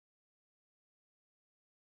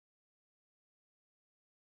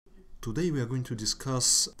Today we are going to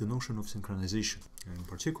discuss the notion of synchronization. And in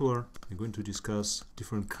particular, we're going to discuss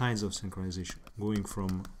different kinds of synchronization, going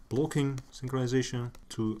from blocking synchronization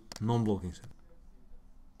to non-blocking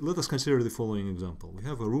synchronization. Let us consider the following example. We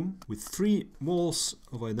have a room with 3 walls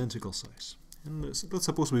of identical size. And let's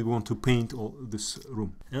suppose we want to paint all this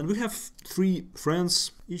room. And we have 3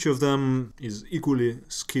 friends. Each of them is equally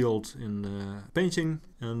skilled in painting.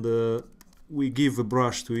 And we give a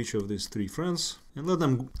brush to each of these 3 friends and let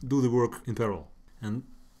them do the work in parallel. And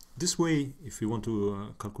this way, if we want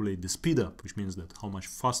to calculate the speed up, which means that how much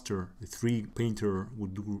faster the 3 painter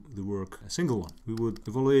would do the work a single one, we would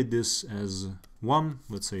evaluate this as 1.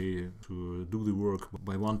 Let's say to do the work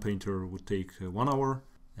by 1 painter would take 1 hour.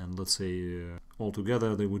 And let's say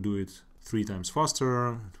altogether they would do it 3 times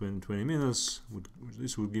faster, 20 minutes.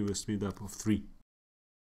 This would give a speed up of 3.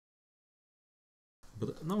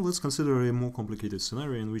 But now let's consider a more complicated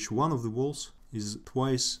scenario in which one of the walls is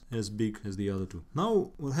twice as big as the other 2.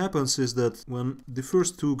 Now what happens is that when the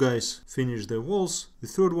first 2 guys finish their walls, the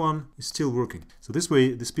third one is still working. So this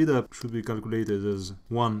way the speed up should be calculated as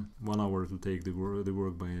 1 hour to take the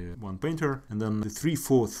work by 1 painter, and then the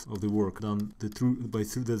 3/4 of the work done by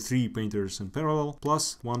the 3 painters in parallel,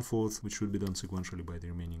 plus 1/4 which should be done sequentially by the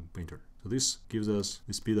remaining painter. So this gives us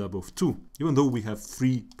the speed up of 2, even though we have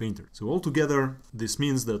 3 painters. So altogether, this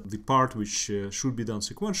means that the part which should be done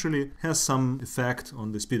sequentially has some effect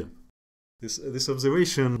on the speed up. This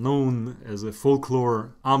observation, known as a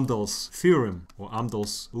folklore Amdahl's theorem or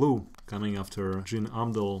Amdahl's law, coming after Jean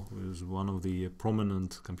Amdahl, who is one of the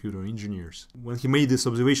prominent computer engineers. When he made this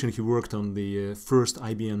observation, he worked on the first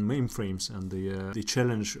IBM mainframes, and the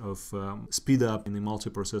challenge of speed up in a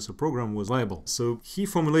multiprocessor program was viable. So he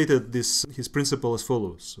formulated his principle as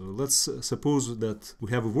follows. So let's suppose that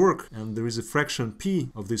we have a work and there is a fraction p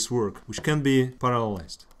of this work which can be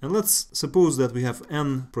parallelized. And let's suppose that we have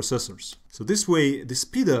n processors. So this way, the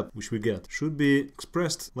speed up which we get should be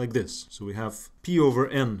expressed like this. So we have p over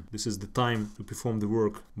n, this is the time to perform the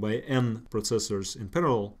work by n processors in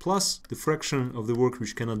parallel, plus the fraction of the work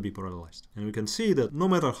which cannot be parallelized. And we can see that no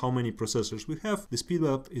matter how many processors we have, the speed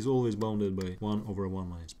up is always bounded by 1 over 1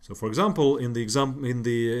 minus. So for example, in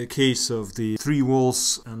the case of the 3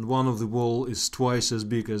 walls and one of the wall is twice as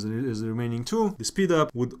big as the remaining 2, the speed up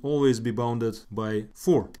would always be bounded by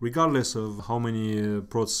 4, regardless of how many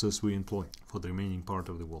processes we employ for the remaining part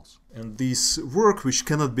of the walls. And this work which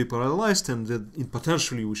cannot be parallelized and that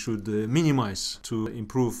potentially we should minimize to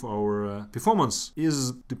improve our performance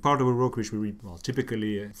is the part of the work which we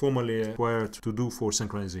typically formally required to do for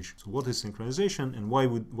synchronization. So what is synchronization and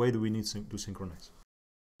why do we need to synchronize?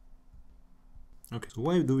 Okay, so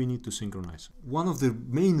why do we need to synchronize? One of the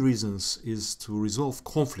main reasons is to resolve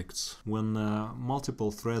conflicts when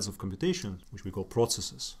multiple threads of computation, which we call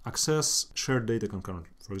processes, access shared data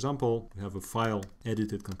concurrently. For example, we have a file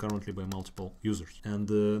edited concurrently by multiple users. And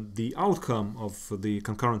the outcome of the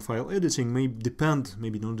concurrent file editing may depend,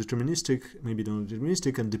 maybe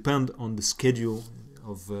non-deterministic, and depend on the schedule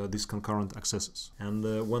of these concurrent accesses. And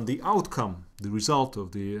when the outcome, the result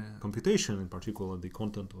of the computation, in particular the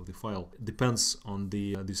content of the file, depends on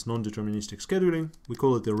this non-deterministic scheduling, we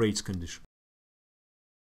call it a rates condition.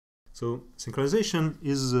 So synchronization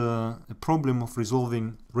is a problem of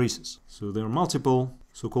resolving races. So there are multiple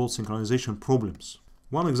so-called synchronization problems.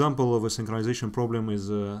 One example of a synchronization problem is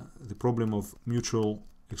the problem of mutual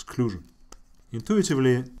exclusion.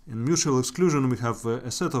 Intuitively, in mutual exclusion, we have a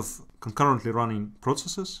set of concurrently running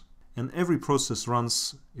processes, and every process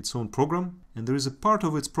runs its own program, and there is a part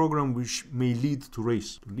of its program which may lead to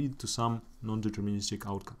race, to lead to some non-deterministic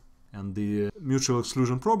outcome. And the mutual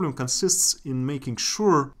exclusion problem consists in making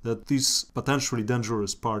sure that these potentially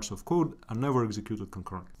dangerous parts of code are never executed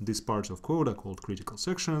concurrently. These parts of code are called critical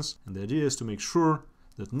sections, and the idea is to make sure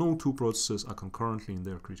that no 2 processes are concurrently in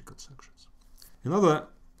their critical sections. Another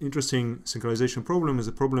interesting synchronization problem is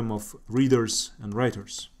a problem of readers and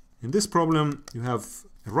writers. In this problem, you have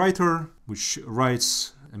a writer which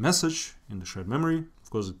writes a message in the shared memory. Of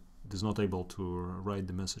course, it is not able to write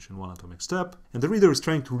the message in one atomic step. And the reader is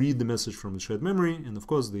trying to read the message from the shared memory. And of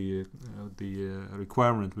course, the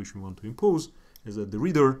requirement which we want to impose is that the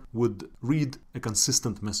reader would read a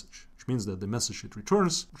consistent message, which means that the message it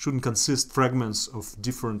returns shouldn't consist fragments of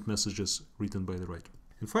different messages written by the writer.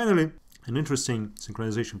 And finally, an interesting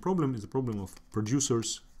synchronization problem is the problem of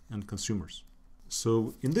producers and consumers.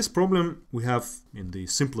 So in this problem, we have, in the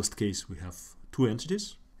simplest case, we have 2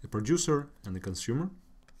 entities, a producer and a consumer,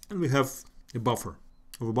 and we have a buffer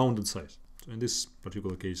of a bounded size. So in this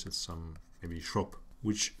particular case, it's some maybe shop,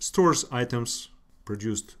 which stores items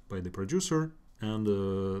produced by the producer and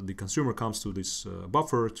the consumer comes to this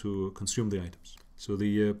buffer to consume the items. So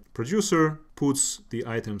the producer puts the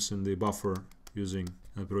items in the buffer using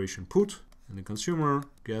operation put, and the consumer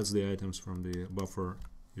gets the items from the buffer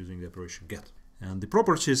using the operation get. And the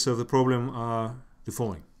properties of the problem are the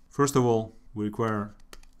following. First of all, we require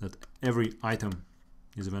that every item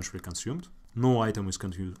is eventually consumed. No item is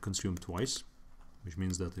consumed twice, which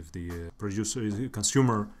means that if the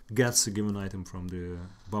consumer gets a given item from the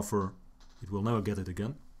buffer, it will never get it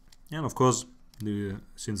again. And of course,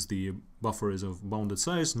 since the buffer is of bounded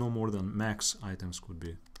size, no more than max items could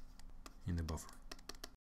be in the buffer.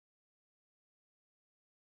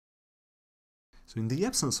 So in the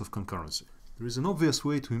absence of concurrency, there is an obvious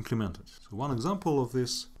way to implement it. So one example of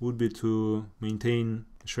this would be to maintain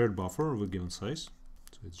a shared buffer of a given size.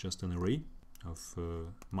 So it's just an array of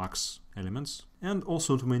max elements, and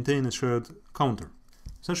also to maintain a shared counter.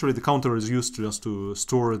 Essentially, the counter is used just to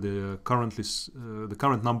store the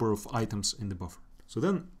current number of items in the buffer. So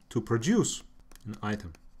then, to produce an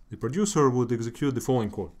item, the producer would execute the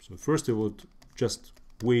following code. So first, it would just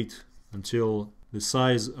wait until the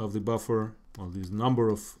size of the buffer, or the number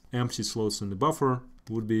of empty slots in the buffer,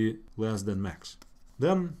 would be less than max.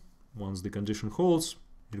 Then, once the condition holds,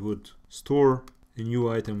 it would store a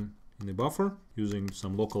new item in the buffer using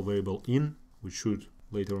some local variable in, which should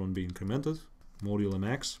later on be incremented, modulo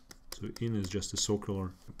max. So in is just a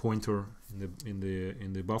circular pointer in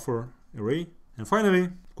the buffer array. And finally,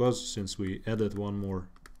 because since we added one more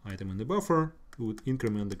item in the buffer, we would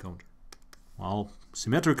increment the counter. While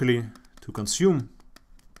symmetrically, to consume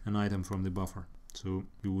an item from the buffer, so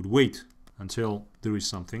we would wait until there is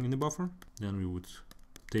something in the buffer, then we would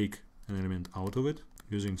take an element out of it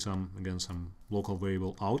using some local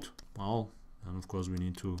variable out. And of course we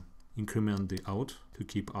need to increment the out to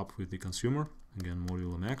keep up with the consumer, again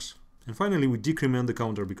modulo max. And finally we decrement the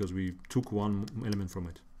counter because we took one element from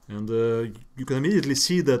it. And you can immediately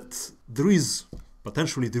see that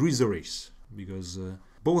potentially there is a race, because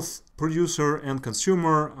both producer and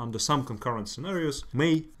consumer under some concurrent scenarios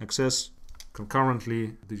may access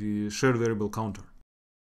concurrently the shared variable counter.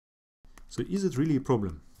 So is it really a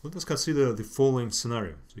problem? Let us consider the following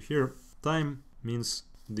scenario. So here time means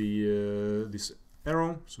this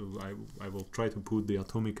arrow, so I will try to put the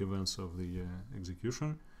atomic events of the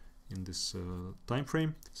execution in this time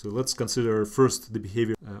frame. So let's consider first the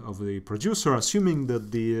behavior of the producer, assuming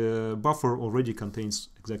that the buffer already contains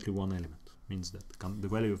exactly one element. Means that the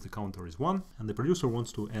value of the counter is 1, and the producer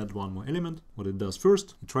wants to add one more element. What it does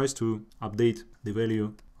first, it tries to update the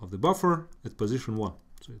value of the buffer at position 1.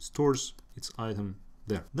 So it stores its item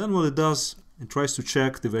there. Then what it does, it tries to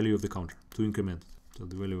check the value of the counter to increment it. So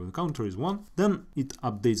the value of the counter is 1. Then it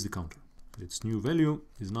updates the counter. Its new value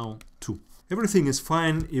is now 2. Everything is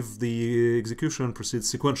fine if the execution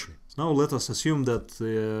proceeds sequentially. Now let us assume that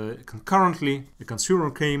concurrently a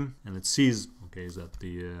consumer came and it sees, okay, that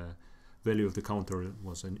the value of the counter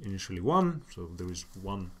was initially 1, so there is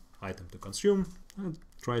one item to consume, and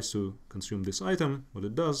tries to consume this item. What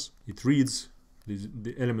it does, it reads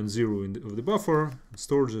the element 0 of the buffer, and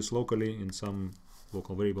stores this locally in some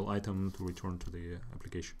local variable item to return to the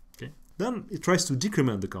application. Okay. Then it tries to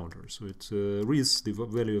decrement the counter, so it reads the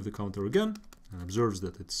value of the counter again and observes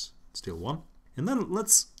that it's still 1. And then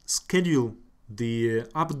let's schedule the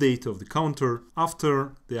update of the counter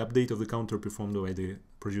after the update of the counter performed by the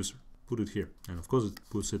producer. Put it here, and of course it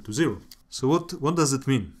puts it to 0. So what does it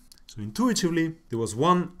mean? So intuitively, there was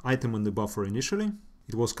one item in the buffer initially.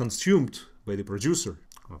 It was consumed by the producer.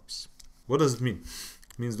 Oops. What does it mean?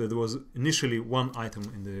 It means that there was initially one item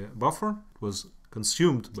in the buffer. It was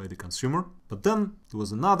consumed by the consumer, but then there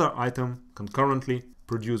was another item concurrently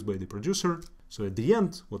produced by the producer. So at the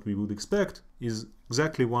end, what we would expect is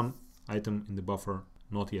exactly one item in the buffer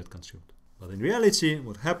not yet consumed. But in reality,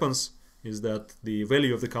 what happens is that the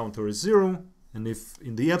value of the counter is 0, and if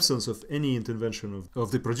in the absence of any intervention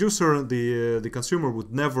of the producer, the consumer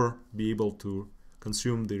would never be able to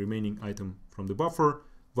consume the remaining item from the buffer,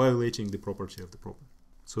 violating the property of the problem.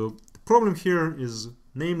 So the problem here is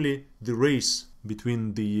namely the race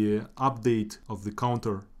between the update of the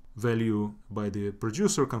counter value by the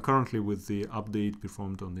producer concurrently with the update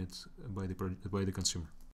performed on it by the consumer.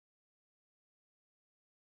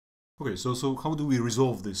 Okay, so how do we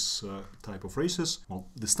resolve this type of races? Well,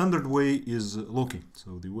 the standard way is locking.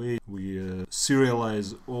 So the way we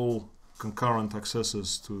serialize all concurrent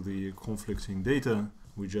accesses to the conflicting data,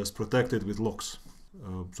 we just protect it with locks.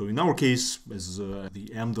 So in our case, as the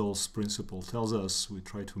MHAMDI's principle tells us, we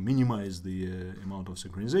try to minimize the amount of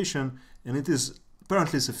synchronization, and it is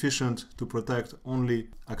apparently sufficient to protect only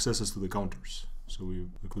accesses to the counters. So we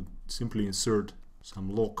could simply insert some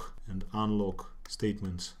lock and unlock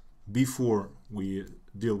statements before we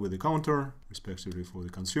deal with the counter, respectively for the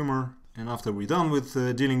consumer. And after we're done with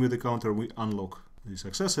dealing with the counter, we unlock the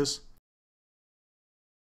successes.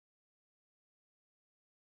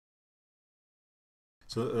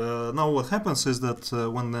 So now what happens is that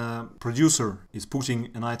when the producer is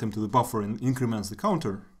putting an item to the buffer and increments the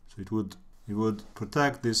counter, so it would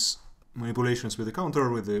protect these manipulations with the counter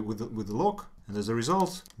with the lock, and as a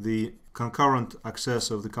result, the concurrent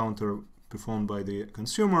access of the counter performed by the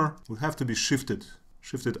consumer would have to be shifted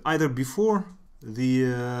either before the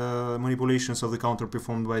manipulations of the counter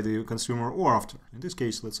performed by the consumer or after. In this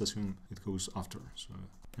case, let's assume it goes after. So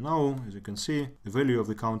now, as you can see, the value of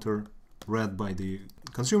the counter read by the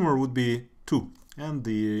consumer would be 2, and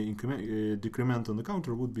the decrement on the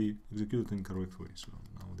counter would be executed in correct way. So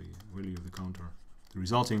now the value of the counter, the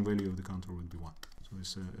resulting value of the counter would be 1. So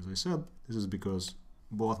this, as I said, this is because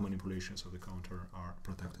both manipulations of the counter are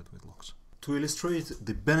protected with locks. To illustrate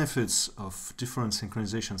the benefits of different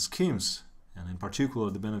synchronization schemes, and in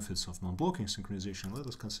particular the benefits of non-blocking synchronization, let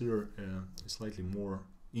us consider a slightly more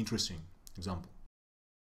interesting example.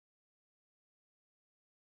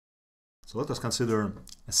 So let us consider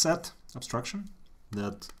a set abstraction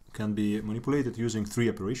that can be manipulated using 3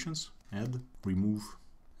 operations: add, remove,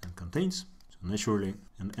 and contains. So naturally,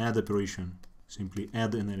 an add operation simply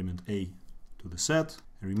add an element A to the set.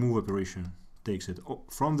 A remove operation takes it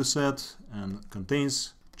from the set, and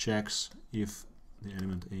contains checks if the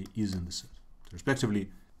element A is in the set. So respectively,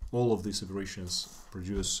 all of these operations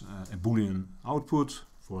produce a Boolean output.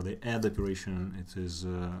 For the add operation,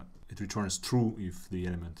 it returns true if the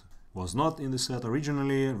element was not in the set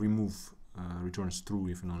originally. Remove returns true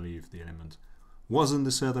if and only if the element was in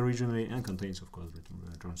the set originally, and contains, of course,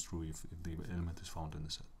 returns true if the element is found in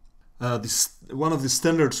the set. One of the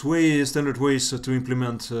standard ways to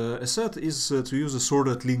implement a set is to use a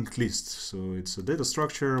sorted linked list. So it's a data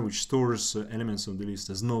structure which stores elements of the list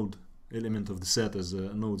as element of the set as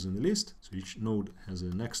nodes in the list. So each node has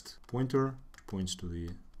a next pointer, which points to the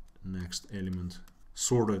next element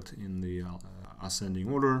sorted in the ascending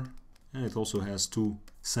order. And it also has 2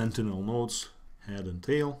 sentinel nodes, head and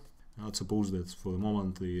tail. Now let's suppose that for the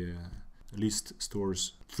moment the list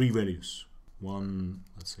stores 3 values, 1,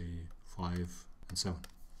 let's say 5, and 7.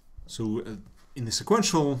 So in the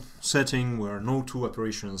sequential setting where no 2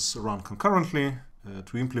 operations run concurrently,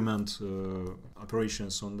 to implement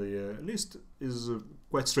operations on the list is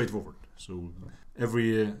quite straightforward. So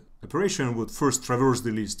every operation would first traverse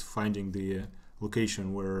the list, finding the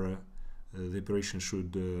location where the operation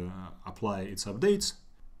should apply its updates,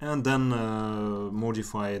 and then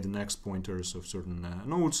modify the next pointers of certain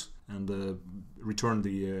nodes and return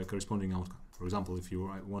the corresponding outcome. For example, if you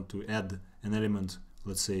want to add an element,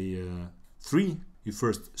 let's say 3, you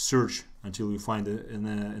first search until you find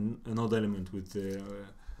an odd element with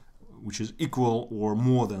which is equal or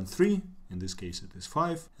more than 3. In this case, it is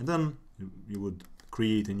 5, and then you would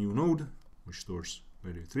create a new node which stores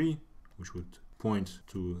value 3, which would point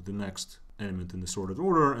to the next element in the sorted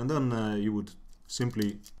order, and then you would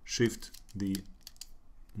simply shift the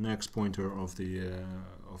next pointer of the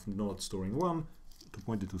node storing 1 to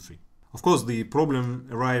point it to 3. Of course, the problem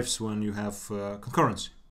arrives when you have concurrency.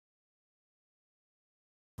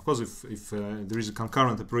 Of course, if there is a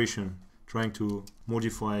concurrent operation trying to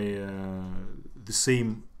modify the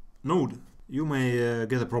same node, you may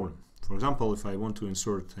get a problem. For example, if I want to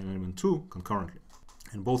insert an element 2 concurrently,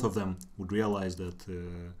 and both of them would realize that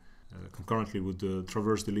concurrently would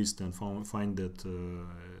traverse the list and find that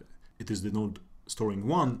it is the node storing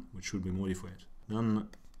 1 which should be modified, then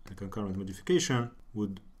the concurrent modification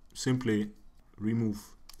would simply remove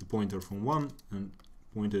the pointer from 1 and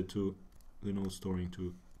point it to the node storing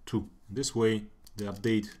to 2. This way, the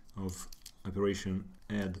update of operation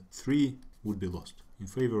add 3 would be lost in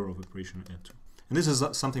favor of operation add 2. And this is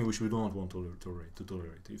something which we do not want to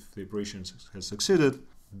tolerate. If the operation has succeeded,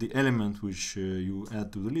 the element which you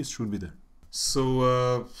add to the list should be there.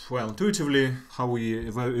 So, well, intuitively, how we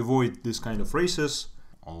avoid this kind of races?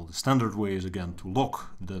 All the standard way is again to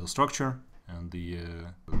lock the data structure, and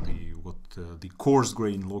what the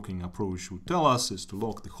coarse-grained locking approach would tell us is to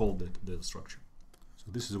lock the whole data structure. So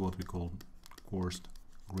this is what we call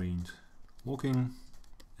coarse-grained locking.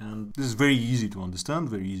 And this is very easy to understand,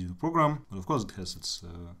 very easy to program, but of course it has its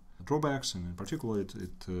drawbacks, and in particular it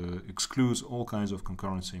excludes all kinds of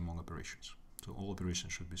concurrency among operations. So all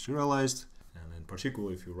operations should be serialized, and in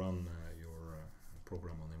particular if you run your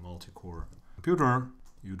program on a multi-core computer,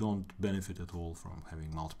 you don't benefit at all from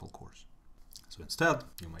having multiple cores. So instead,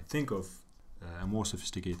 you might think of a more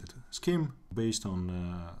sophisticated scheme based on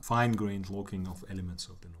fine-grained locking of elements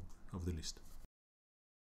of the list.